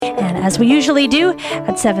as we usually do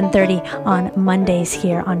at 7:30 on Mondays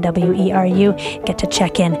here on WERU. Get to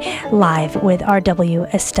check in live with R.W.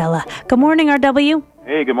 Estella. Good morning, R.W.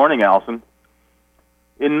 Hey, good morning, Allison.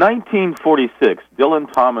 In 1946,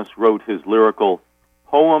 Dylan Thomas wrote his lyrical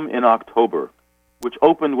Poem in October, which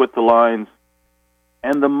opened with the lines,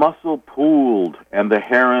 "And the mussel pooled, and the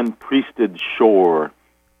heron priested shore.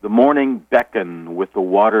 The morning beckoned with the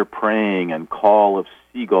water praying, and call of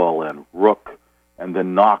seagull and rook, and the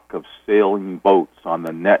knock of sailing boats on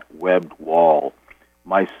the net-webbed wall.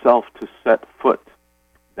 Myself to set foot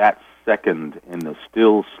that second in the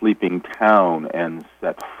still sleeping town and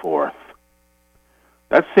set forth."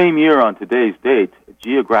 That same year on today's date,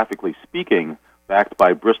 Geographically Speaking, backed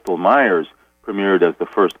by Bristol Myers, premiered as the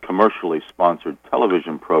first commercially sponsored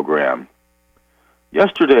television program.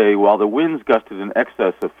 Yesterday, while the winds gusted in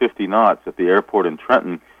excess of 50 knots at the airport in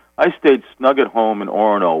Trenton, I stayed snug at home in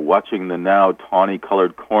Orono, watching the now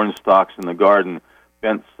tawny-colored corn stalks in the garden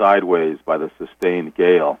bent sideways by the sustained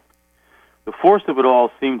gale. The force of it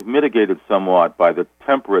all seemed mitigated somewhat by the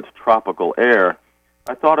temperate tropical air.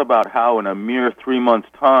 I thought about how in a mere 3 months'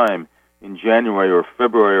 time, in January or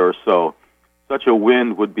February or so, such a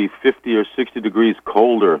wind would be 50 or 60 degrees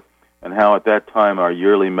colder, and how at that time our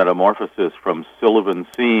yearly metamorphosis from sylvan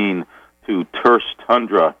scene to terse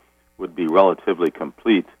tundra would be relatively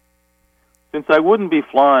complete. Since I wouldn't be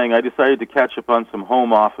flying, I decided to catch up on some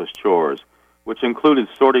home office chores, which included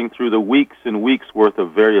sorting through the weeks and weeks' worth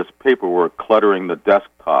of various paperwork cluttering the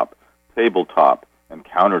desktop, tabletop, and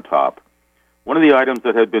countertop. One of the items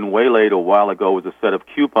that had been waylaid a while ago was a set of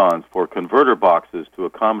coupons for converter boxes to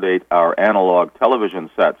accommodate our analog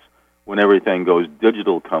television sets when everything goes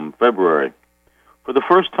digital come February. For the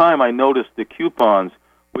first time, I noticed the coupons,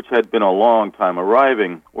 which had been a long time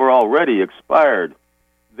arriving, were already expired.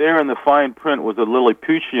 There in the fine print was a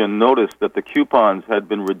Lilliputian notice that the coupons had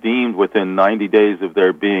been redeemed within 90 days of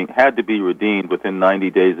their being, had to be redeemed within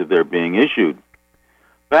 90 days of their being issued.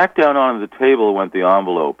 Back down onto the table went the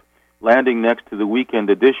envelope, landing next to the weekend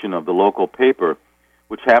edition of the local paper,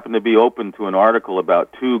 which happened to be open to an article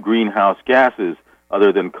about 2 greenhouse gases,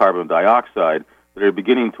 other than carbon dioxide, that are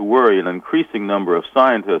beginning to worry an increasing number of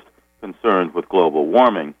scientists concerned with global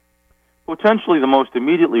warming. Potentially the most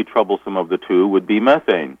immediately troublesome of the two would be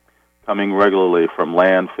methane, coming regularly from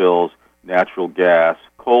landfills, natural gas,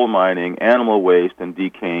 coal mining, animal waste, and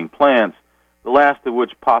decaying plants, the last of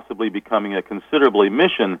which possibly becoming a considerable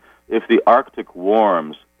emission if the Arctic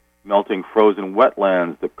warms, melting frozen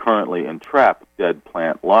wetlands that currently entrap dead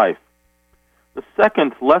plant life. The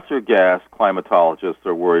second lesser gas climatologists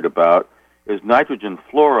are worried about is nitrogen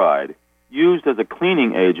fluoride, used as a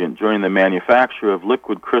cleaning agent during the manufacture of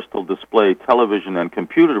liquid crystal display television and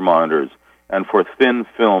computer monitors and for thin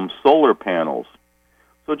film solar panels.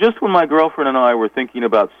 So just when my girlfriend and I were thinking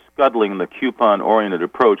about scuttling the coupon-oriented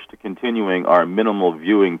approach to continuing our minimal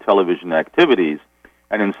viewing television activities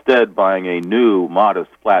and instead buying a new,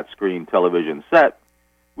 modest flat-screen television set,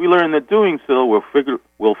 we learned that doing so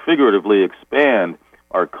will figuratively expand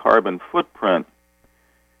our carbon footprint.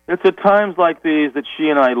 It's at times like these that she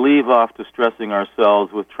and I leave off distressing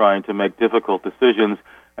ourselves with trying to make difficult decisions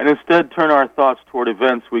and instead turn our thoughts toward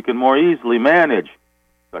events we can more easily manage,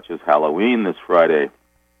 such as Halloween this Friday.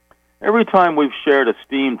 Every time we've shared a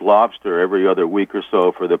steamed lobster every other week or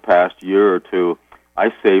so for the past year or two,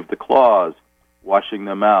 I saved the claws, washing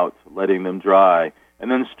them out, letting them dry,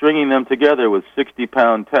 and then stringing them together with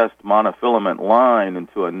 60-pound test monofilament line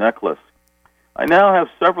into a necklace. I now have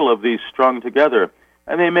several of these strung together,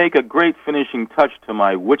 and they make a great finishing touch to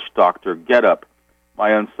my witch doctor getup,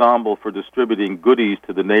 my ensemble for distributing goodies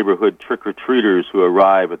to the neighborhood trick-or-treaters who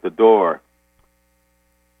arrive at the door.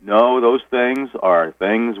 No, those things are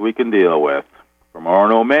things we can deal with. From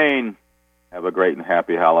Orono, Maine, have a great and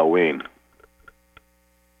happy Halloween.